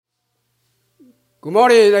Good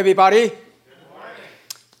morning, everybody. Good morning.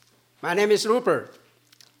 My name is Rupert.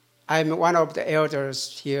 I'm one of the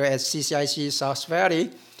elders here at CCIC South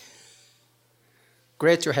Valley.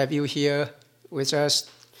 Great to have you here with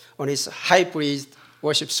us on this hybrid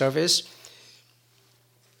worship service.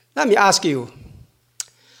 Let me ask you,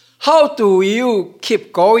 how do you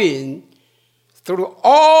keep going through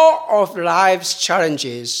all of life's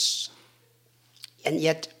challenges and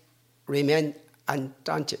yet remain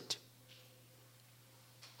undaunted?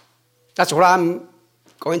 That's what I'm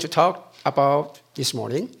going to talk about this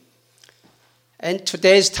morning. And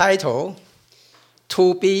today's title,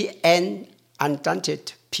 To Be an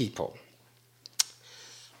Undaunted People.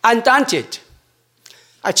 Undaunted.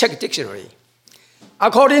 I checked the dictionary.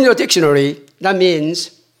 According to the dictionary, that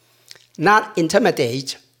means not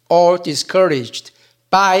intimidated or discouraged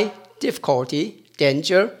by difficulty,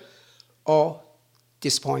 danger, or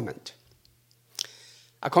disappointment.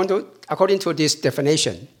 According to this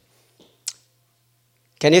definition,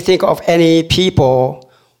 can you think of any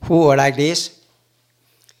people who are like this?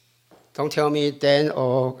 Don't tell me Dan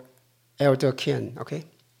or Elder Ken, okay?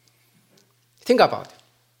 Think about it.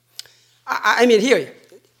 I mean, here,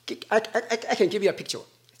 I can give you a picture.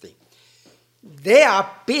 They are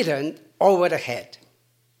beaten over the head,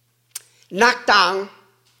 knocked down,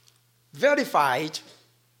 vilified,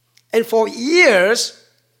 and for years,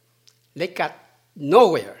 they got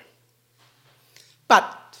nowhere.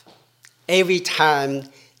 But every time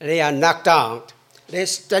they are knocked down, they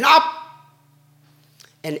stand up.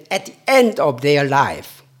 And at the end of their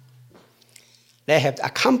life, they have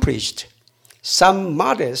accomplished some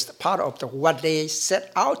modest part of what they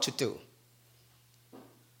set out to do.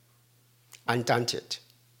 Undaunted.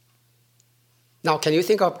 Now, can you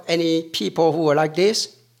think of any people who are like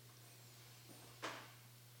this?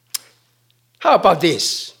 How about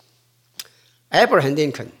this? Abraham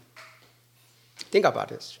Lincoln. Think about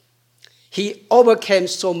this. He overcame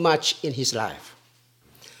so much in his life.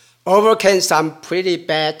 Overcame some pretty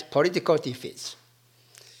bad political defeats.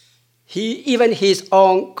 Even his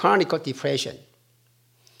own chronic depression.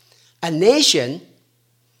 A nation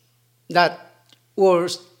that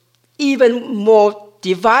was even more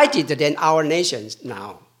divided than our nations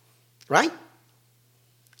now, right?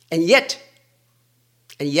 And yet,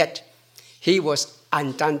 he was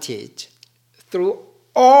undaunted through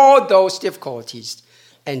all those difficulties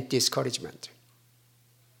and discouragement.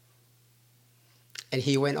 And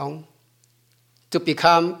he went on to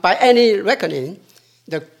become, by any reckoning,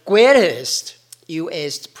 the greatest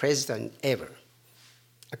U.S. president ever.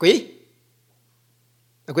 Agree?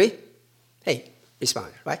 Agree? Hey,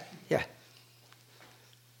 respond, right? Yeah.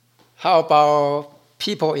 How about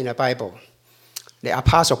people in the Bible? The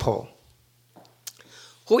Apostle Paul,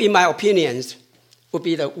 who, in my opinion, would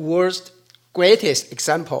be the world's greatest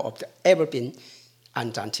example of ever been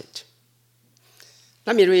undaunted.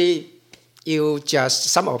 Let me read you just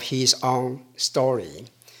some of his own story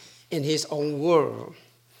in his own word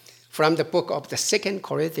from the book of the 2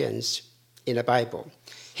 Corinthians in the Bible.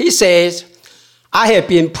 He says, I have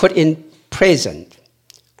been put in prison,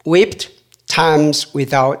 whipped times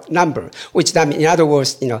without number, which in other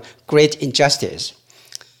words, great injustice.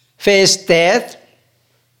 Faced death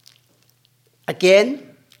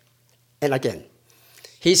again and again.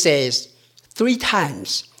 He says, 3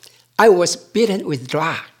 times I was beaten with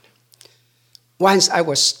drag. Once I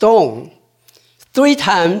was stoned. 3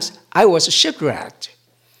 times I was shipwrecked.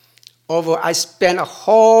 I spent a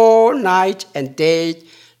whole night and day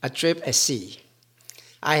adrift at sea.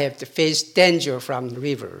 I have to face danger from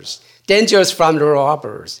rivers, dangers from the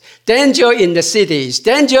robbers, danger in the cities,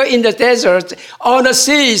 danger in the desert, on the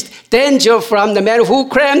seas, danger from the men who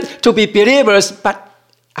claim to be believers, but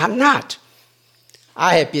I'm not.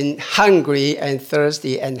 I have been hungry and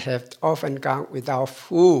thirsty and have often gone without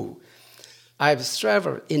food. I have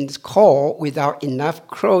traveled in the cold without enough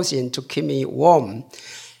clothing to keep me warm.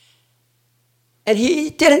 And he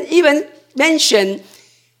didn't even mention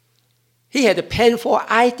he had a painful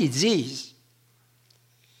eye disease.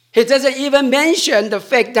 He doesn't even mention the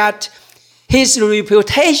fact that his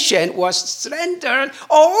reputation was slandered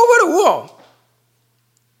all over the world.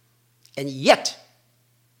 And yet,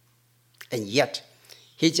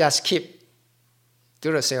 he just keep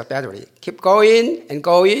Duracell battery. Keep going and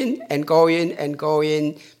going and going and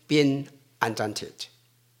going, being undaunted.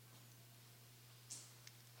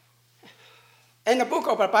 And the book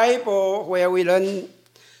of the Bible where we learn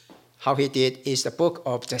how he did is the book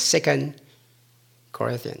of the 2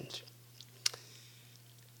 Corinthians.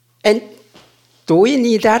 And do we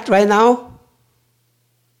need that right now?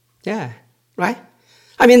 Yeah, right?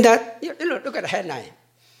 I mean, look at the headline.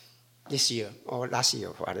 this year or last year,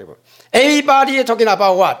 whatever. Everybody talking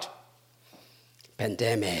about what?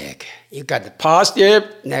 Pandemic. You got the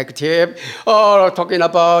positive, negative, or talking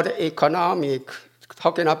about economic,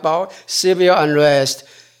 talking about civil unrest,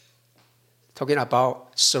 talking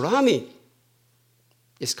about tsunami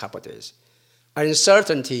this couple of days.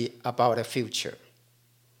 Uncertainty about the future.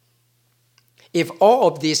 If all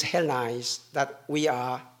of these headlines that we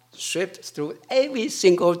are swept through every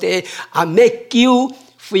single day make you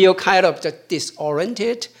feel kind of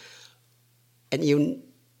disoriented, and you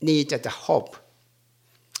need the hope,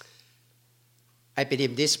 I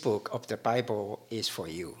believe this book of the Bible is for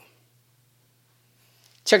you.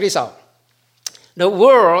 Check this out. The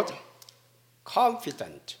word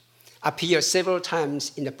confident appears several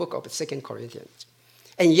times in the book of 2 Corinthians.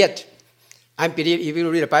 And yet, I believe if you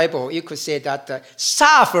read the Bible, you could say that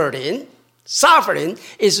suffering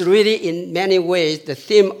is really in many ways the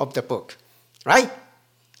theme of the book, right?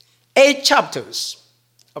 8 chapters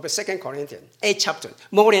of the 2 Corinthians, 8 chapters,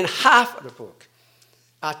 more than half of the book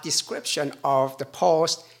are description of the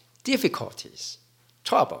Paul's difficulties,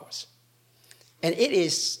 troubles. And it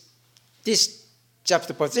is this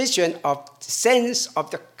juxtaposition of sense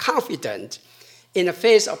of the confidence in the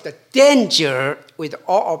face of the danger with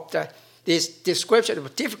all of this description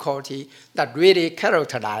of difficulty that really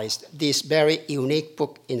characterized this very unique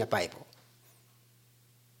book in the Bible.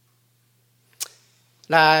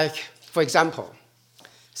 Like, for example,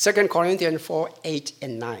 2 Corinthians 4, 8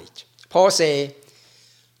 and 9. Paul says,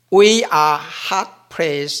 we are hard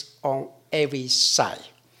pressed on every side.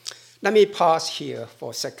 Let me pause here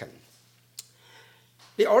for a second.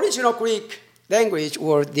 The original Greek language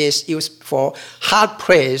word this used for hard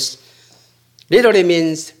pressed literally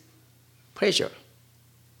means pressure.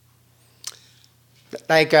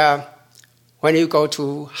 Like when you go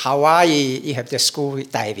to Hawaii, you have the scuba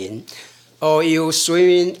diving, or you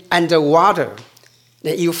swimming underwater,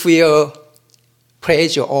 then you feel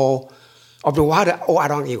pressure all of the water all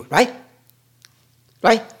around you, right?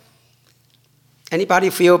 Right? Anybody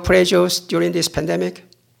feel pressures during this pandemic?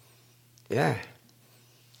 Yeah.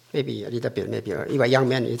 Maybe a little bit, maybe. If a young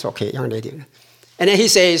man, it's okay, young lady. And then he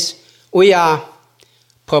says, we are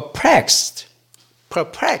perplexed,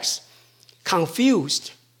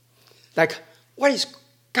 confused. Like, what is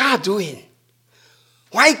God doing?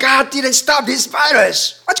 Why God didn't stop this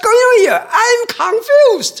virus? What's going on here? I'm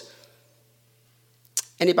confused.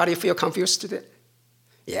 Anybody feel confused today?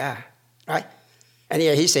 Yeah, right? And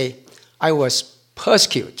here he say, I was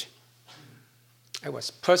persecuted.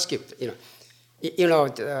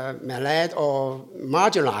 Malad or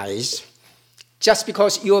marginalized just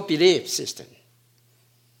because your belief system.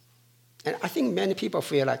 And I think many people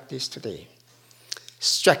feel like this today.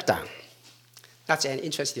 Struck down. That's an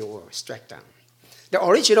interesting word, struck down. The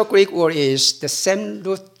original Greek word is the same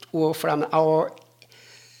root word from our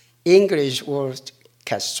English word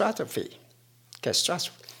catastrophe.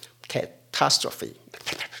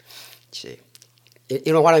 See,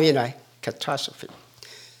 you know what I mean, right? Catastrophe.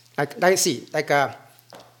 Like a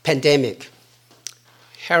pandemic,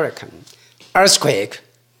 hurricane, earthquake,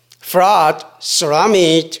 flood,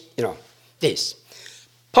 tsunami, this.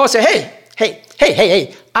 Paul said,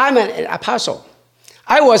 hey, I'm an apostle.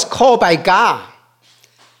 I was called by God.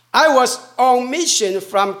 I was on mission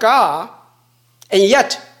from God, and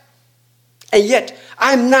yet,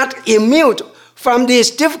 I'm not immune from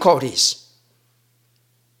these difficulties.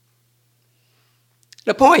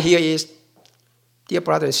 The point here is, dear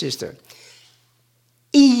brother and sister,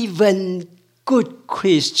 even good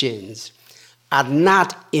Christians are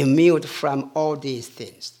not immune from all these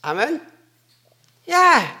things. Amen?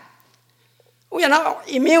 Yeah. We are not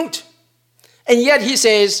immune. And yet he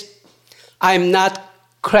says, I'm not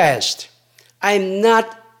crushed. I'm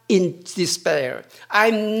not in despair.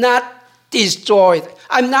 I'm not destroyed.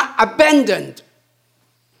 I'm not abandoned.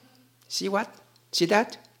 See what? See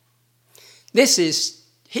that? This is,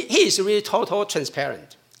 he is really totally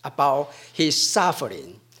transparent about his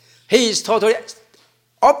suffering. He is totally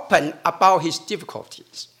open about his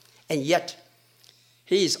difficulties. And yet,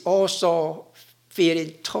 he is also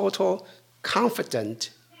feeling total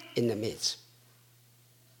confident in the midst.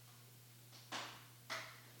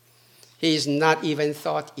 He is not even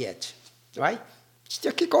thought yet, right?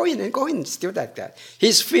 Still keep going and going, still like that.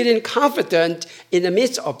 He's feeling confident in the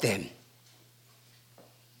midst of them.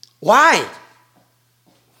 Why?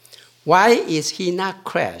 Why is he not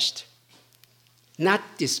crushed, not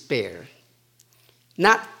despair,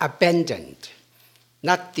 not abandoned,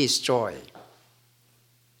 not destroyed?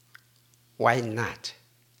 Why not?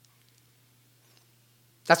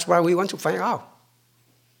 That's what we want to find out.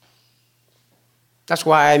 That's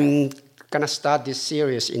why I'm going to start this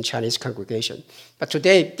series in Chinese congregation. But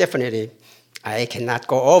today, definitely, I cannot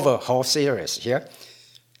go over whole series here.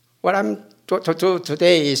 What I'm to do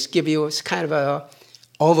today is give you kind of an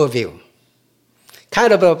overview,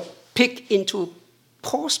 kind of a peek into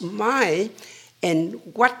Paul's mind and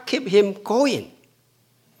what kept him going.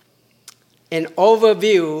 An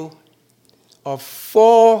overview of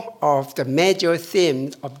 4 of the major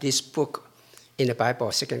themes of this book in the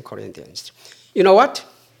Bible, 2 Corinthians. You know what?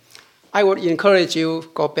 I would encourage you to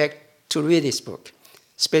go back to read this book,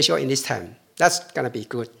 especially in this time. That's going to be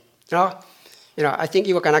good. You know, I think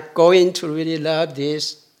you're going to go in to really love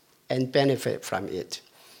this and benefit from it.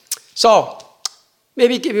 So,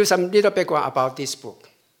 maybe give you some little background about this book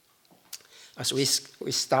as we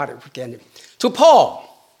started again. To Paul,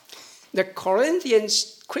 the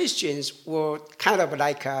Corinthians Christians were kind of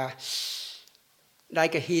like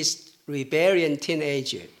his rebellion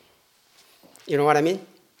teenager. You know what I mean?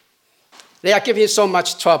 They are giving you so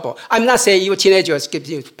much trouble. I'm not saying you teenagers give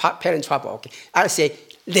you parent trouble. Okay, I say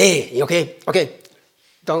they. Okay.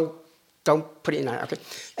 Don't put it in that. Okay,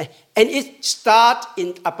 and it starts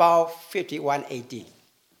in about 51 A.D.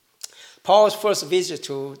 Paul's first visit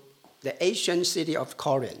to the ancient city of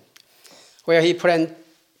Corinth, where he planted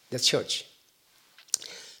the church.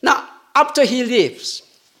 Now, after he leaves,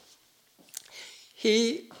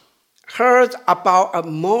 he heard about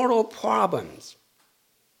moral problems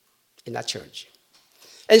in that church.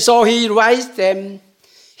 And so he writes them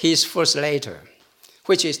his first letter,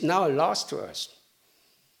 which is now lost to us.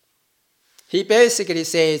 He basically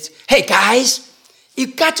says, hey guys, you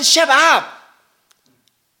got to shut up.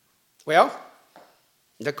 Well,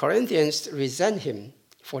 the Corinthians resent him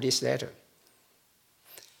for this letter.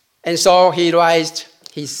 And so he writes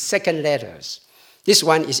his second letters. This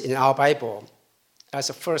one is in our Bible as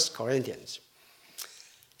the 1 Corinthians.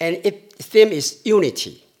 And its theme is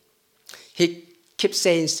unity. He keeps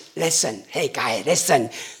saying, listen, hey guys, listen,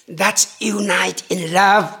 let's unite in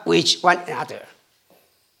love with one another.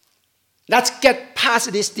 Let's get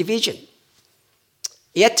past this division.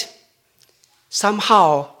 Yet,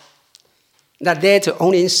 somehow, that letter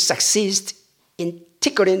only succeeds in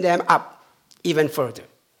tickling them up even further.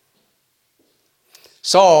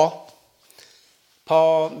 So,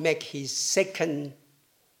 Paul makes his second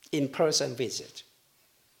in-person visit.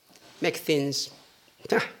 Make things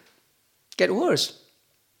get worse.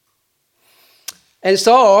 And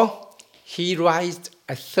so, he writes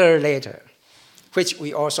a third letter, which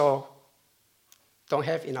we also don't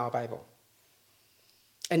have in our Bible.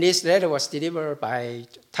 And this letter was delivered by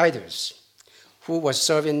Titus, who was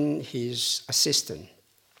serving his assistant.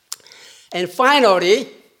 And finally,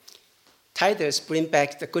 Titus brings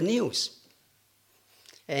back the good news.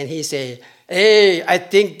 And he said, hey, I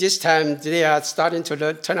think this time they are starting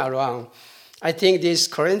to turn around. I think these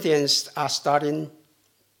Corinthians are starting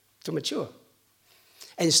to mature.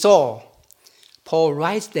 And so, Paul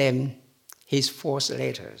writes them his 4th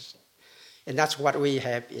letters. And that's what we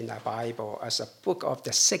have in the Bible as a book of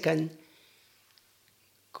the 2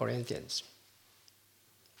 Corinthians.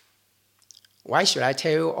 Why should I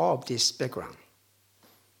tell you all of this background?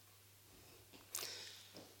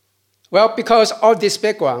 Well, because all this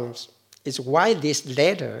background is why this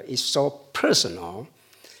letter is so personal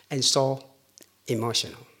and so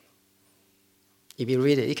emotional. If you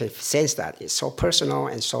read it, you can sense that it's so personal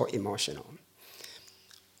and so emotional.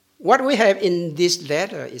 What we have in this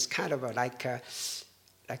letter is kind of like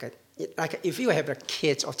if you have a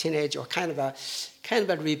kid or teenager or kind of a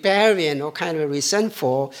rebellion or kind of a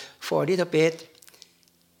resentful for a little bit,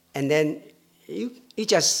 and then you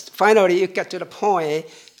just finally you get to the point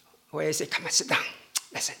where you say, come on, sit down.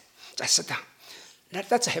 Listen, just sit down.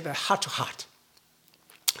 Let's have a heart-to-heart.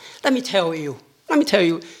 Let me tell you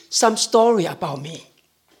some story about me.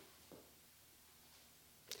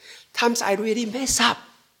 Times I really mess up.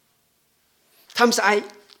 Times I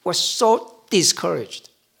was so discouraged.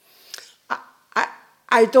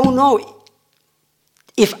 I don't know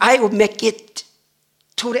if I would make it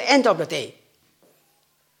to the end of the day.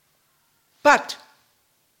 But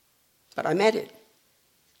I made it.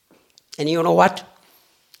 And you know what?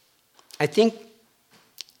 I think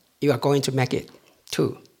you are going to make it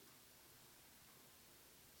too.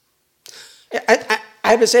 I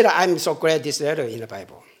have to say that I'm so glad this letter in the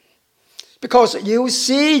Bible. Because you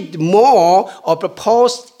see more of the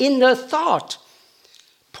Paul's inner thought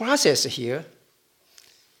process here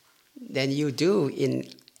than you do in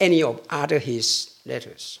any of other his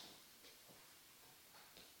letters.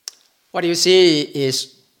 What you see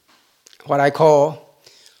is what I call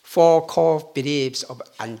 4 core beliefs of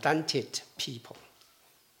undaunted people.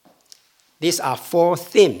 These are 4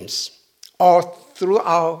 themes all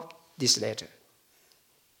throughout this letter.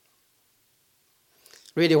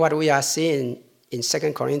 Really, what we are seeing in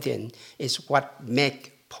 2 Corinthians is what makes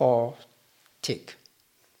Paul tick.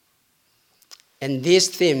 And these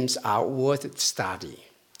themes are worth study,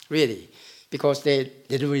 really, because they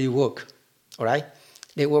really work, all right?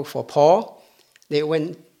 They work for Paul. They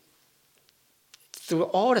went through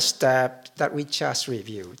all the steps that we just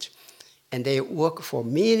reviewed, and they work for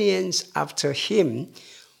millions after him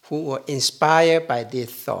who were inspired by these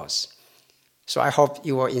thoughts. So I hope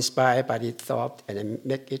you were inspired by these thoughts and then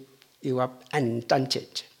make it you up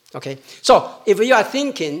undaunted. Okay? So if you are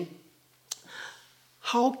thinking,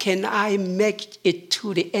 how can I make it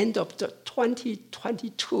to the end of the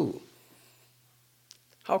 2022?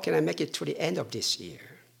 How can I make it to the end of this year?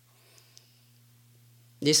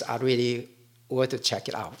 These are really worth to check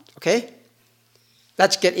it out. Okay?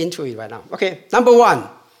 Let's get into it right now. Okay, number one,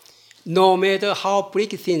 no matter how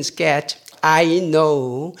bleak things get, I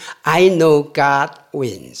know God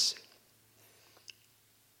wins.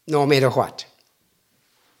 No matter what.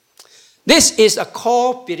 This is a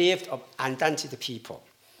core belief of undaunted people.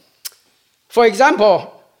 For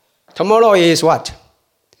example, tomorrow is what?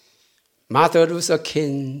 Martin Luther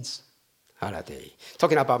King's holiday.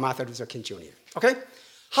 Talking about Martin Luther King Jr. Okay?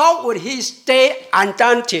 How would he stay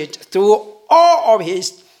undaunted through all of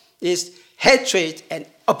his hatred and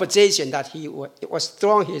opposition that he was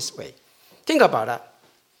thrown his way? Think about that,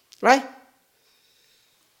 right?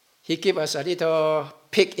 He gave us a little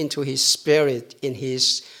peek into his spirit in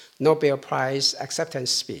his Nobel Prize acceptance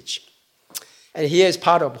speech. And here is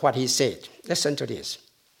part of what he said. Listen to this.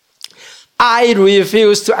 I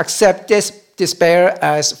refuse to accept this despair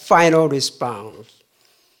as final response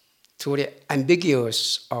to the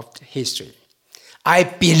ambiguous of history. I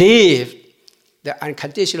believe that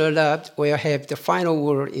unconditional love will have the final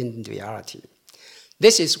word in reality.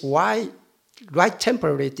 This is why right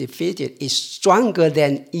temporary defeat is stronger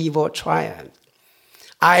than evil triumph.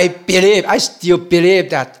 I still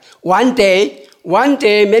believe that one day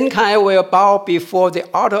mankind will bow before the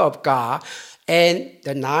altar of God, and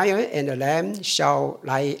the lion and the lamb shall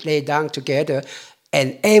lay down together,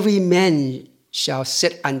 and every man shall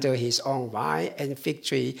sit under his own vine and fig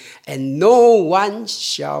tree, and no one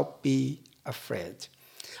shall be afraid.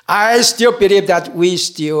 I still believe that we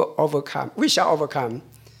shall overcome.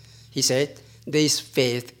 He said, this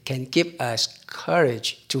faith can give us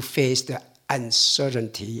courage to face the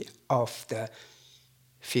uncertainty of the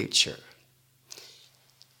future.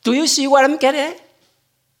 Do you see what I'm getting at?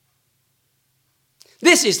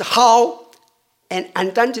 This is how an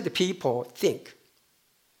undaunted people think.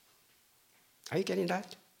 Are you getting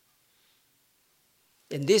that?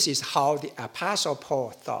 And this is how the Apostle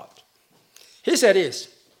Paul thought. He said this,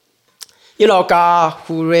 God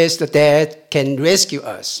who raised the dead can rescue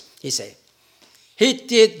us, he said. He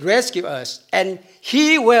did rescue us, and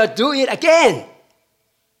he will do it again.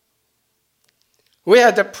 We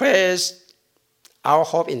have to place our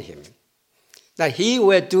hope in him, that he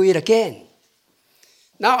will do it again.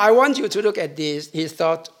 Now, I want you to look at his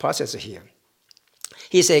thought process here.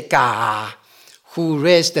 He said, God who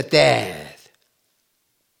raised the dead.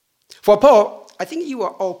 For Paul, I think you will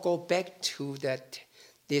all go back to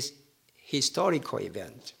this historical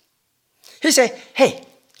event. He said, hey,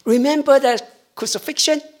 remember that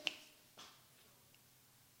crucifixion?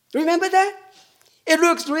 Remember that? It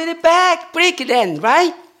looks really bleak then,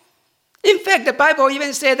 right? In fact, the Bible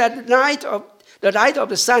even said that the light of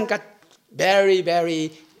the sun got very,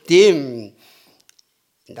 very dim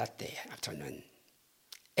that day, afternoon.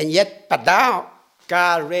 But now,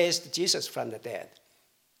 God raised Jesus from the dead.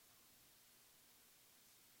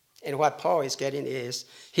 And what Paul is getting is,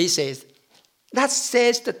 he says, that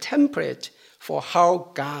sets the template for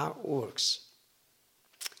how God works.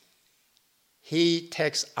 He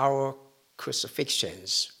takes our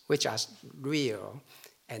crucifixions, which are real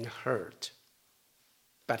and hurt,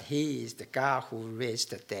 but he is the God who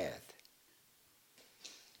raised the dead.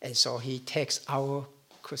 And so he takes our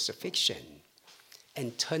crucifixion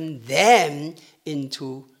and turns them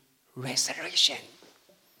into resurrection.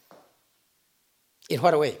 In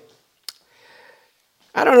what way?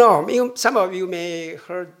 I don't know. Some of you may have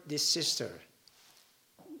heard this sister,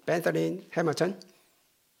 Bethany Hamilton.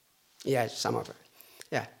 Yeah, some of her.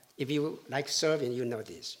 Yeah, if you like serving, you know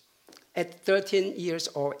this. At 13 years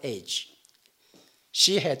old age,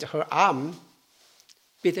 she had her arm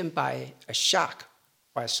bitten by a shark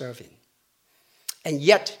while serving. And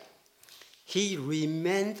yet, he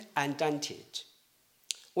remained undaunted.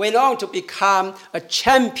 Went on to become a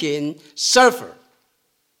champion surfer.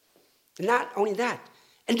 Not only that,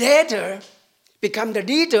 and later become the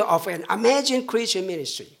leader of an amazing Christian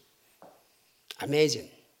ministry. Amazing.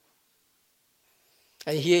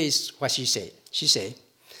 And here is what she said. She said,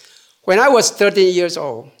 when I was 13 years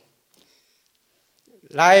old,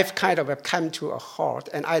 life kind of came to a halt,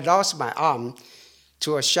 and I lost my arm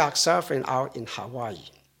to a shark surfing out in Hawaii.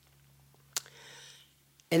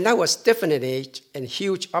 And that was definitely a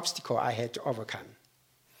huge obstacle I had to overcome.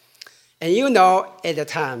 And you know, at the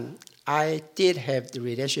time, I did have the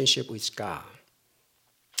relationship with God,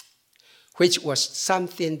 which was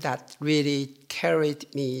something that really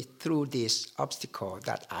carried me through this obstacle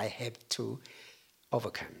that I had to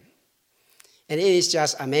overcome. And it is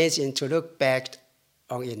just amazing to look back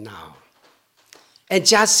on it now and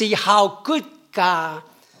just see how good God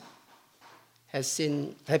has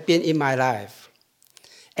been in my life,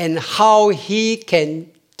 and how he can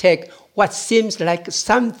take what seems like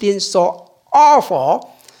something so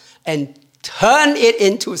awful and turn it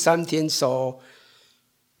into something so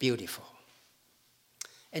beautiful.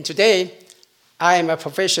 And today, I am a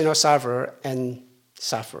professional surfer and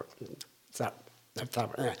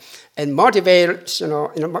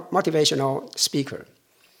motivational speaker.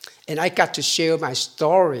 And I got to share my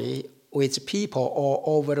story with people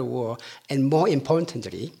all over the world, and more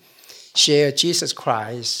importantly, share Jesus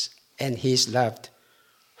Christ and his love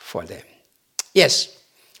for them. Yes,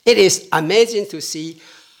 it is amazing to see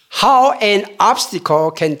how an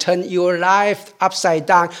obstacle can turn your life upside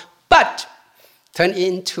down, but turn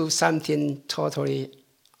into something totally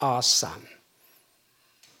awesome.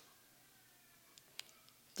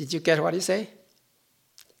 Did you get what he said?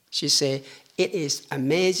 She said, it is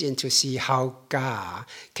amazing to see how God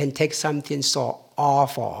can take something so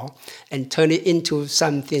awful and turn it into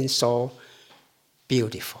something so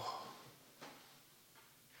beautiful.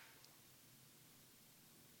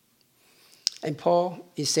 And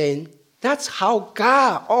Paul is saying, that's how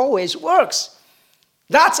God always works.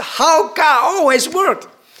 That's how God always works.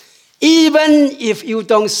 Even if you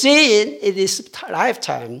don't see it in this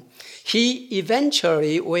lifetime, he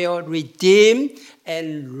eventually will redeem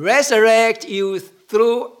and resurrect you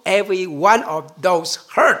through every one of those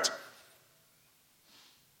hurt.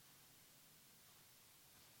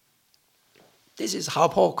 This is how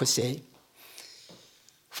Paul could say,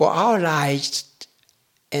 for our lives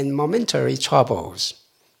and momentary troubles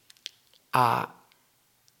are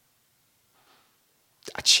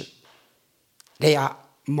they are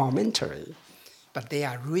momentary, but they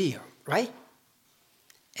are real, right?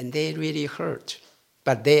 And they really hurt,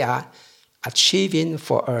 but they are achieving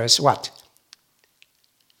for us what?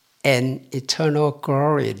 An eternal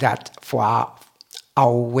glory that far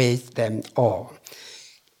outweighs them all.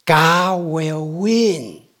 God will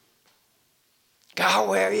win. God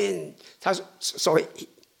will win. So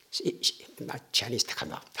my Chinese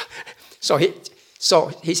come out. So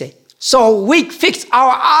he said, so we fix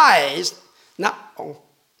our eyes not on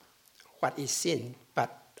what is seen, but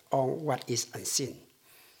on what is unseen.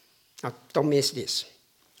 Now, don't miss this.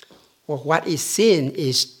 Well, what is seen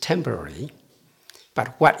is temporary,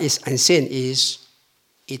 but what is unseen is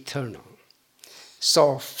eternal.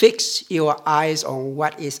 So fix your eyes on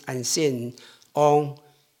what is unseen, on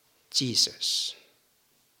Jesus.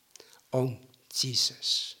 On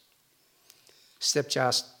Jesus. Instead of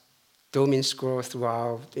just doom scroll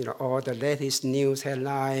throughout, all the latest news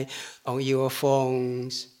headline on your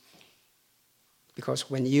phones. Because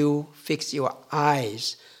when you fix your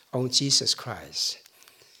eyes on Jesus Christ,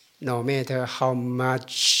 no matter how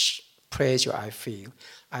much pressure I feel,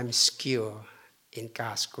 I'm secure in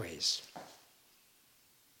God's grace.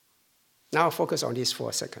 Now focus on this for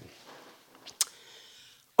a second.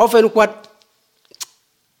 Often what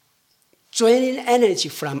draining energy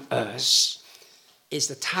from us is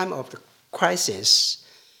the time of the crisis,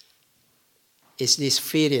 is this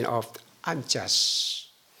feeling of, I'm just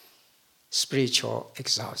spiritual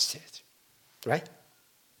exhausted, right?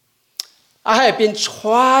 I have been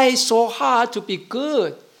trying so hard to be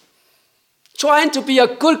good, trying to be a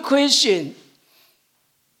good Christian,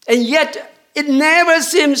 and yet it never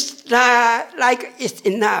seems like it's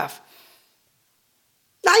enough.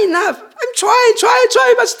 Not enough. I'm trying,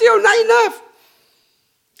 but still not enough.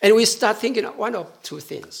 And we start thinking of one of two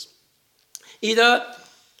things. Either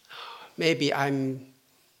maybe I'm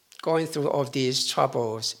going through all these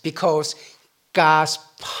troubles because God's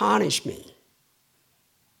punished me.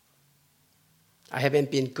 I haven't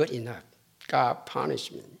been good enough. God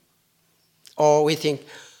punished me. Or we think,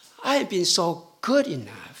 I have been so good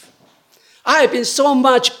enough. I have been so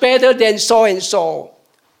much better than so-and-so.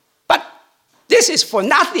 But this is for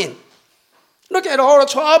nothing. Look at all the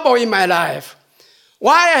trouble in my life.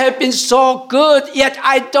 Why I have been so good, yet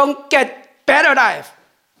I don't get better life.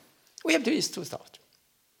 We have these two thoughts.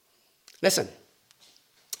 Listen,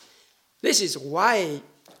 this is why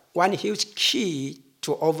one huge key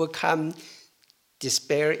to overcome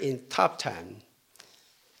despair in tough time,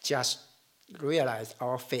 just realize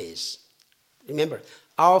our faith. Remember,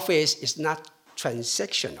 our faith is not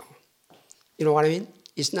transactional. You know what I mean?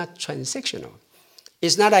 It's not transactional.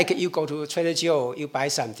 It's not like you go to Trader Joe, you buy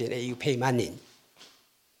something, and you pay money.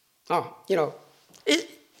 Oh,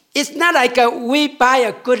 it's not like we buy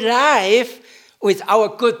a good life with our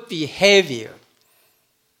good behavior.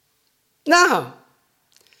 No.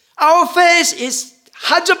 Our faith is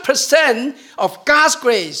 100% of God's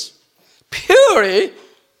grace. Purely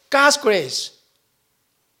God's grace.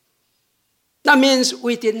 That means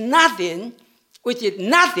we did nothing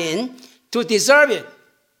to deserve it.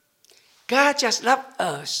 God just loved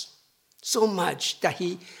us so much that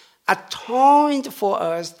he atoned for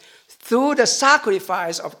us through the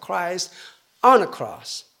sacrifice of Christ on the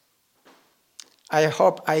cross. I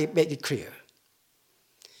hope I made it clear.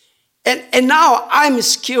 And now I'm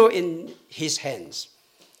secure in his hands.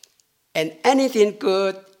 And anything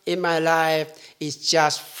good in my life is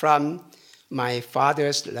just from my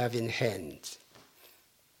Father's loving hand.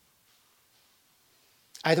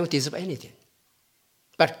 I don't deserve anything.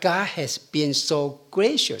 But God has been so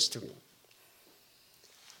gracious to me.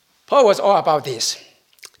 Paul was all about this.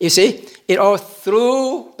 You see, it all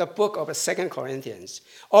through the book of 2 Corinthians,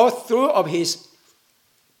 all through of his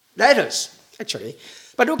letters, actually.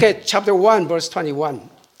 But look at chapter 1, verse 21.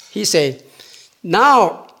 He said,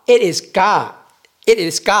 now it is God. It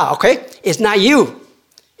is God, okay? It's not you.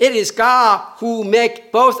 It is God who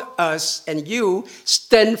make both us and you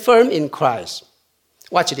stand firm in Christ.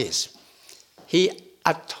 Watch this. He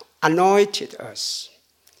anointed us.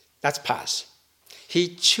 That's past.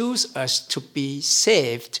 He chose us to be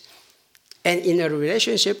saved. And in a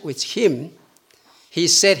relationship with him, he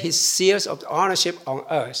set his seals of ownership on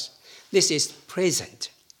us. This is present.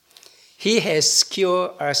 He has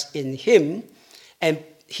secured us in him, and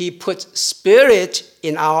he put spirit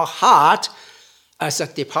in our heart as a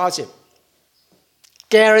deposit,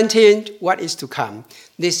 guaranteeing what is to come.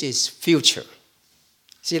 This is future.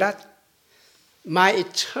 See that? My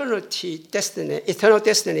eternal destiny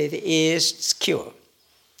is secure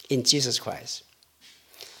in Jesus Christ.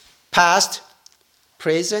 Past,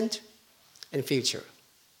 present, and future.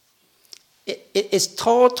 It's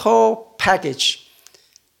total package.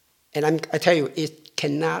 And I tell you, it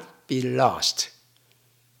cannot be lost.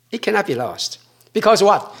 It cannot be lost. Because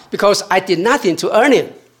what? Because I did nothing to earn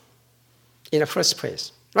it in the first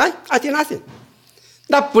place. Right? I did nothing.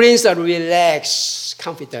 That brings a relaxed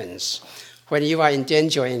confidence when you are in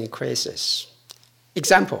danger and in crisis.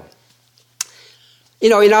 Example.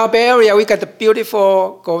 In our Bay Area, we got the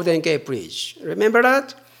beautiful Golden Gate Bridge. Remember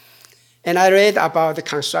that? And I read about the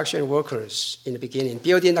construction workers in the beginning,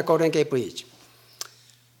 building the Golden Gate Bridge.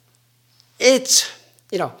 It's,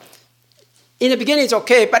 in the beginning it's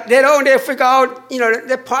okay, but later on they figure out,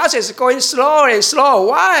 the process is going slower and slower.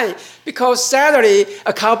 Why? Because sadly,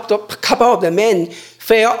 a couple of the men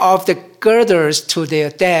fell off the girders to their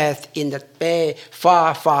death in the bay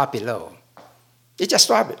far, far below. They just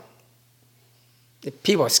stopped it. The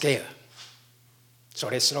people are scared. So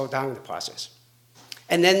they slowed down the process.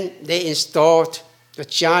 And then they installed the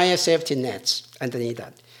giant safety nets underneath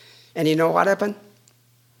that. And you know what happened?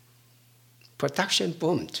 Production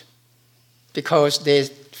boomed because they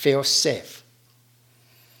feel safe.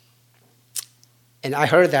 And I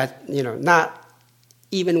heard that, not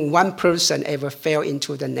even one person ever fell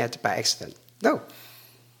into the net by accident. No.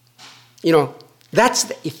 That's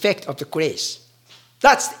the effect of the grace.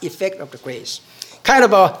 That's the effect of the grace. Kind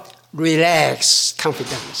of a relaxed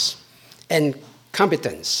confidence and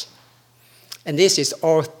competence. And this is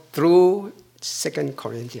all through 2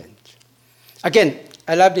 Corinthians. Again,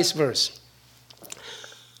 I love this verse.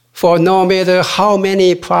 For no matter how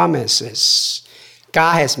many promises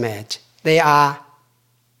God has made, they are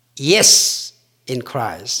yes in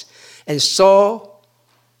Christ. And so,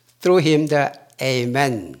 through him, the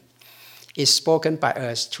amen is spoken by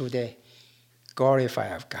us to the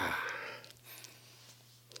glorifier of God.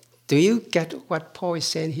 Do you get what Paul is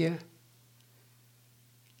saying here?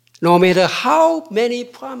 No matter how many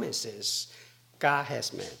promises God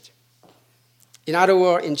has made. In other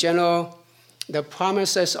words, in general, the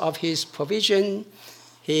promises of his provision,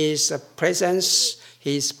 his presence,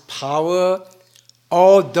 his power,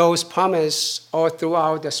 all those promises all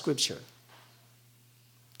throughout the scripture.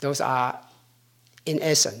 Those are, in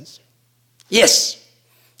essence, yes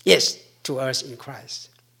to us in Christ.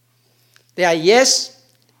 They are yes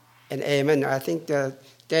and amen. I think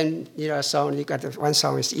then song, you got one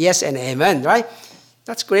song is yes and amen, right?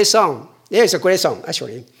 That's a great song. Yeah, it's a great song,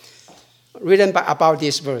 actually. Written about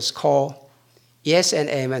this verse called Yes and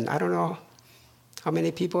Amen. I don't know How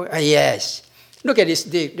many people? Yes. Look at this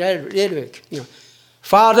lyric.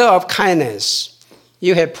 Father of kindness,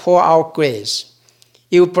 you have poured out grace.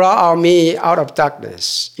 You brought me out of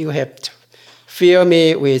darkness. You have filled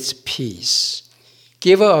me with peace.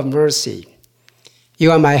 Giver of mercy,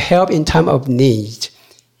 you are my help in time of need,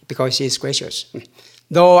 because he is gracious.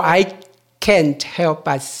 Though I can't help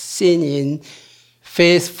but singing,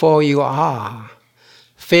 faithful you are.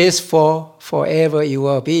 Faithful forever you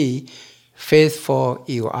will be. Faithful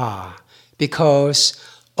you are. Because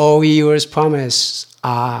all your promises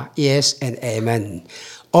are yes and amen.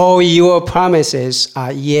 All your promises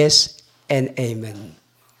are yes and amen.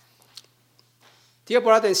 Dear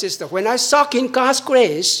brother and sister, when I soak in God's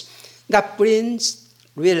grace, that brings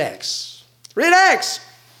relax. Relax!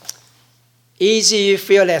 Easy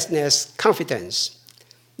fearlessness, confidence.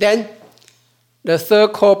 Then, the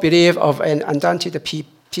third core belief of an undaunted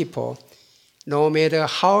people, no matter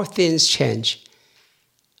how things change,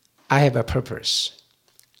 I have a purpose.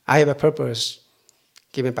 I have a purpose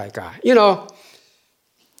given by God.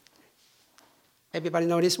 Everybody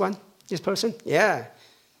know this one? This person? Yeah.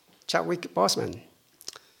 Chadwick Boseman.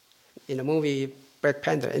 In the movie Black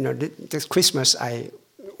Panther, this Christmas I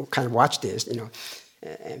kind of watched this,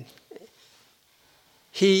 And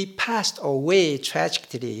he passed away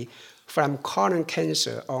tragically from colon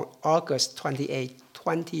cancer on August 28,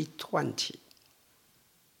 2020.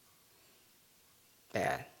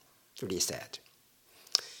 Bad, really sad.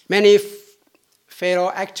 Many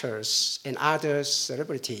fellow actors and other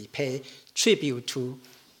celebrities pay tribute to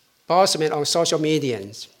Boseman on social media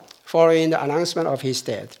following the announcement of his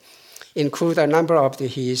death, include a number of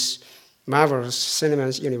his Marvel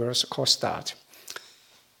Cinematic Universe co-stars.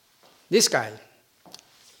 This guy,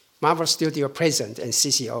 Marvel Studio President and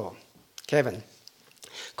CCO, Kevin,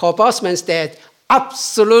 called Boseman's death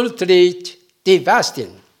absolutely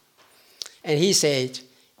devastating. And he said,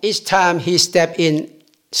 each time he stepped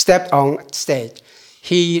on stage,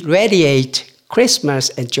 he radiated Christmas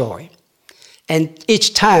and joy. And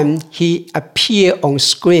each time he appeared on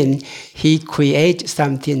screen, he created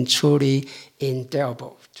something truly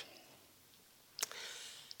indelible.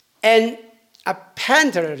 And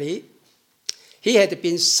apparently, he had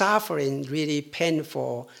been suffering really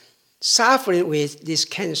painful, suffering with this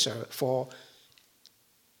cancer for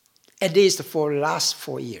at least for the last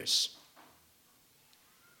 4 years.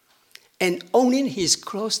 And only his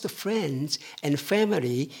close friends and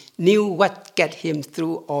family knew what got him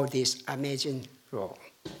through all this amazing role.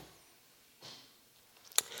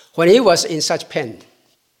 When he was in such pain,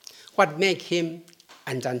 what made him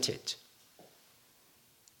undaunted?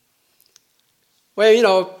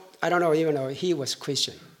 Well, I don't know, even though he was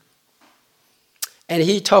Christian. And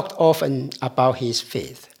he talked often about his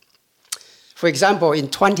faith. For example, in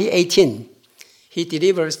 2018, he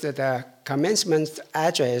delivers the commencement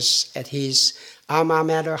address at his alma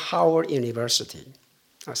mater, Howard University.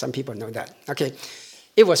 Some people know that. Okay,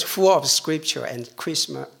 it was full of scripture and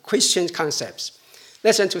Christian concepts.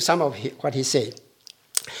 Listen to some of what he said.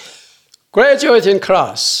 Graduating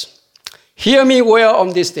class, hear me well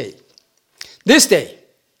on this day. This day,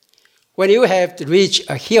 when you have reached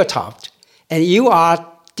a hilltop and you are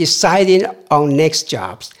deciding on next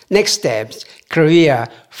jobs, next steps, career,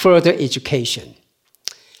 further education,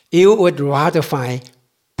 you would rather find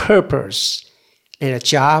purpose in a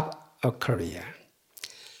job or career.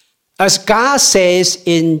 As God says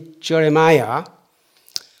in Jeremiah,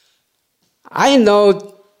 I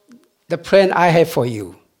know the plan I have for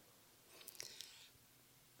you.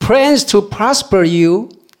 Plans to prosper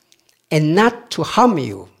you and not to harm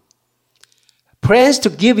you. Plans to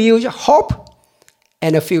give you hope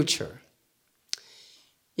and a future.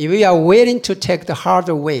 If you are willing to take the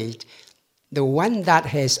harder way, the one that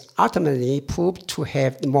has ultimately proved to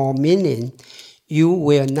have more meaning, you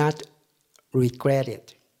will not regret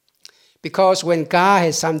it. Because when God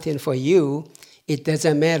has something for you, it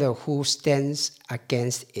doesn't matter who stands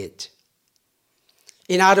against it.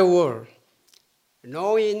 In other words,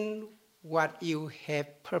 knowing what you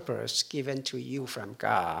have purpose given to you from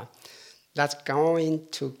God, that's going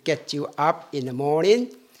to get you up in the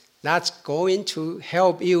morning, that's going to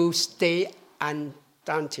help you stay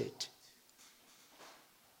undaunted.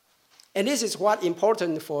 And this is what's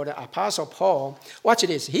important for the Apostle Paul. Watch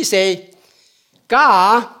this. He said,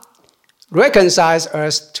 God reconciles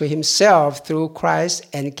us to himself through Christ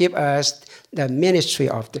and give us the ministry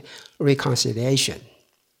of the reconciliation.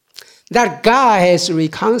 That God has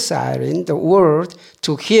reconciling the world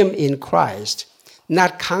to him in Christ,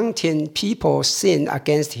 not counting people's sin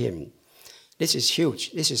against him. This is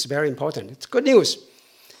huge. This is very important. It's good news.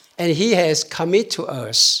 And he has committed to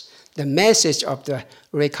us the message of the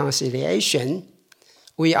reconciliation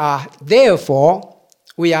We are therefore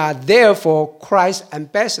Christ's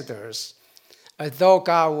ambassadors, as though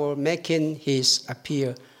God were making his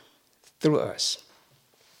appeal through us.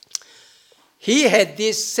 He had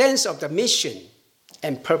this sense of the mission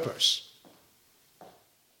and purpose.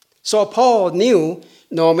 So Paul knew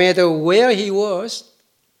no matter where he was,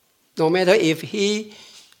 no matter if he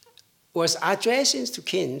was addressing to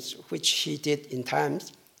kings, which he did in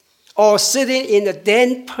times, or sitting in a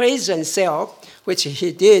then prison cell, which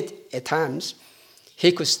he did at times,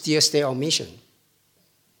 he could still stay on mission.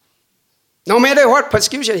 No matter what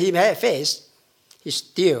persecution he may have faced, he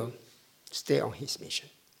still stayed on his mission.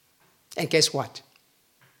 And guess what?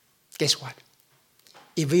 Guess what?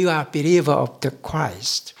 If you are a believer of the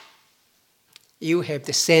Christ, you have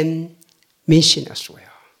the same mission as well.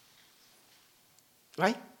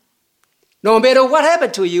 Right? No matter what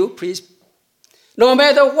happened to you, please, no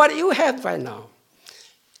matter what you have right now,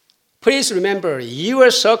 please remember your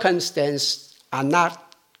circumstances are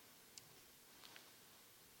not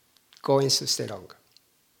going to stay longer.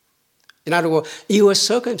 In other words, your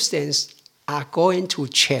circumstances are going to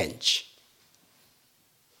change.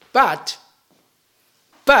 But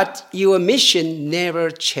your mission never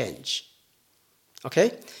changes.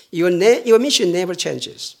 Okay? Your mission never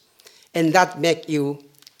changes. And that makes you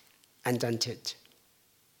undaunted.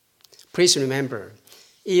 Please remember,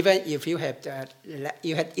 even if you have that,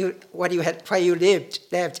 what you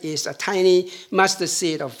left is a tiny mustard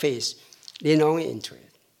seed of faith. Lean on into it.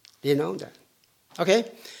 Lean on that.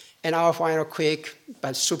 Okay? And our final quick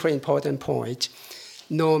but super important point,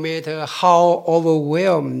 no matter how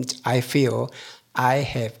overwhelmed I feel, I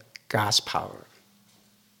have God's power.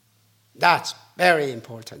 That's very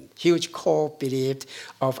important. Huge core belief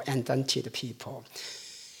of undaunted people.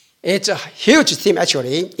 It's a huge theme,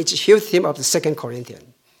 actually. It's a huge theme of the 2 Corinthians.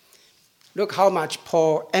 Look how much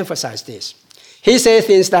Paul emphasized this. He says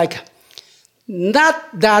things like,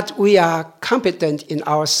 not that we are competent in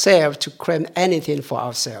ourselves to claim anything for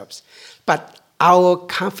ourselves, but our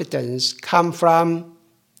confidence comes from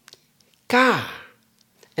God.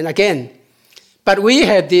 And again, but we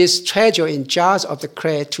have this treasure in jars of the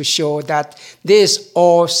clay to show that this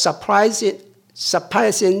all surprising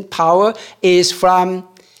power is from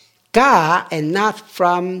God and not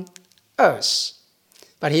from us.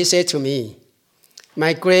 But he said to me,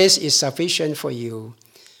 my grace is sufficient for you,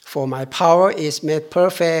 for my power is made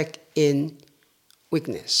perfect in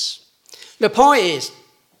weakness. The point is,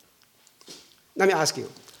 let me ask you,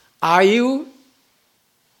 are you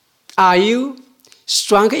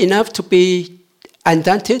strong enough to be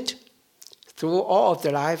undaunted through all of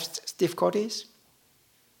the life's difficulties?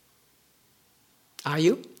 Are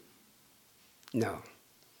you? No,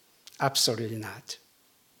 absolutely not.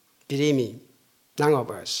 Believe me, none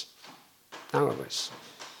of us.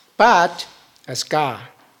 But as God,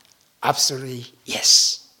 absolutely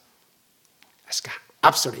yes. As God,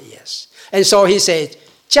 absolutely yes. And so he said,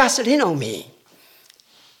 just lean on me.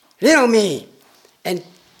 Lean on me. And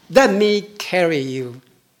let me carry you.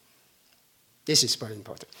 This is very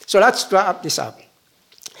important. So let's wrap this up.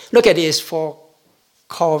 Look at these 4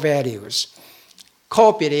 core values,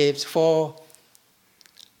 core beliefs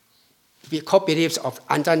of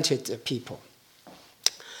undaunted people.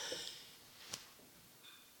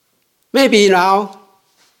 Maybe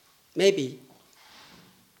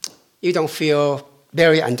you don't feel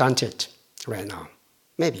very undaunted right now.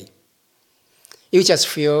 Maybe. You just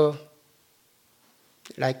feel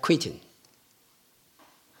like quitting.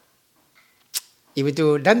 If you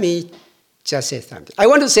do, let me just say something. I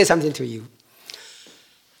want to say something to you.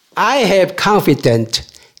 I have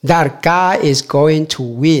confidence that God is going to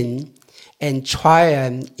win and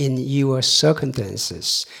triumph in your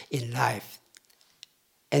circumstances in life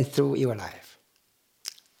and through your life.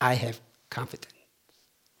 I have confidence.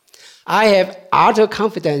 I have utter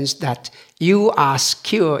confidence that you are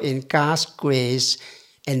secure in God's grace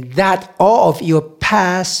and that all of your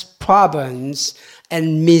past problems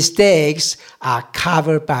and mistakes are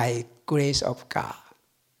covered by grace of God.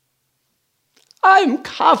 I'm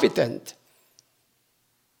confident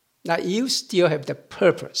that you still have the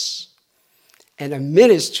purpose and a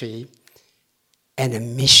ministry and a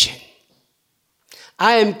mission.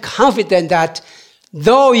 I am confident that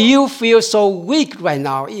though you feel so weak right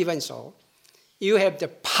now, even so, you have the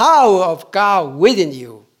power of God within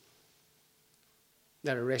you,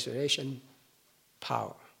 the resurrection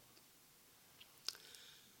power.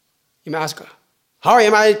 You may ask, how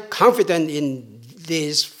am I confident in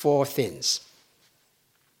these 4 things?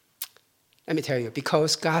 Let me tell you,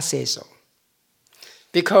 because God says so.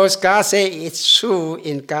 Because God says it's true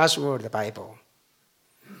in God's word, the Bible.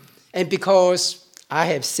 And because I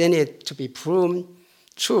have seen it to be proven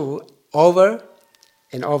true over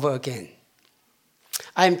and over again.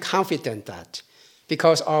 I am confident that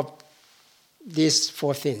because of these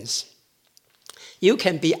 4 things, you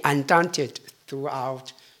can be undaunted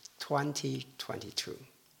throughout 2022.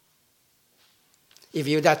 If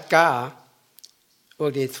you let God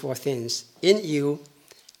work these 4 things in you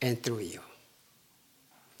and through you.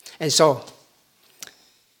 And so,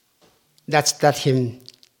 let's let him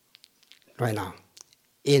right now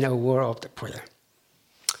in a word of the prayer.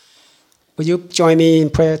 Will you join me in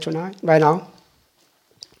prayer tonight, right now?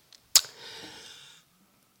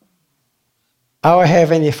 Our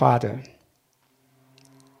Heavenly Father,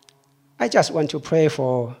 I just want to pray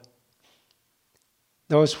for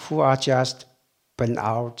those who are just burnt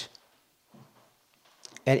out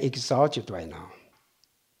and exhausted right now.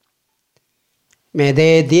 May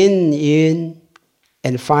they lean in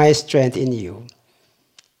and find strength in you,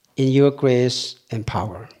 in your grace and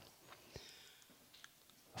power.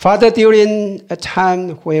 Father, during a time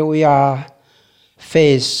where we are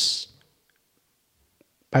faced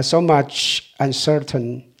by so much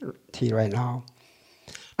uncertainty right now,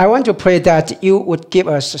 I want to pray that you would give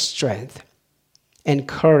us strength and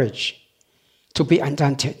courage to be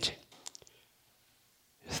undaunted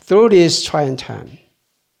through this trying time,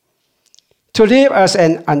 to live as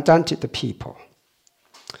an undaunted people.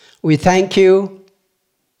 We thank you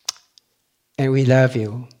and we love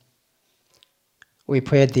you. We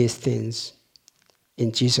pray these things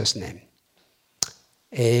in Jesus' name.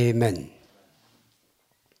 Amen.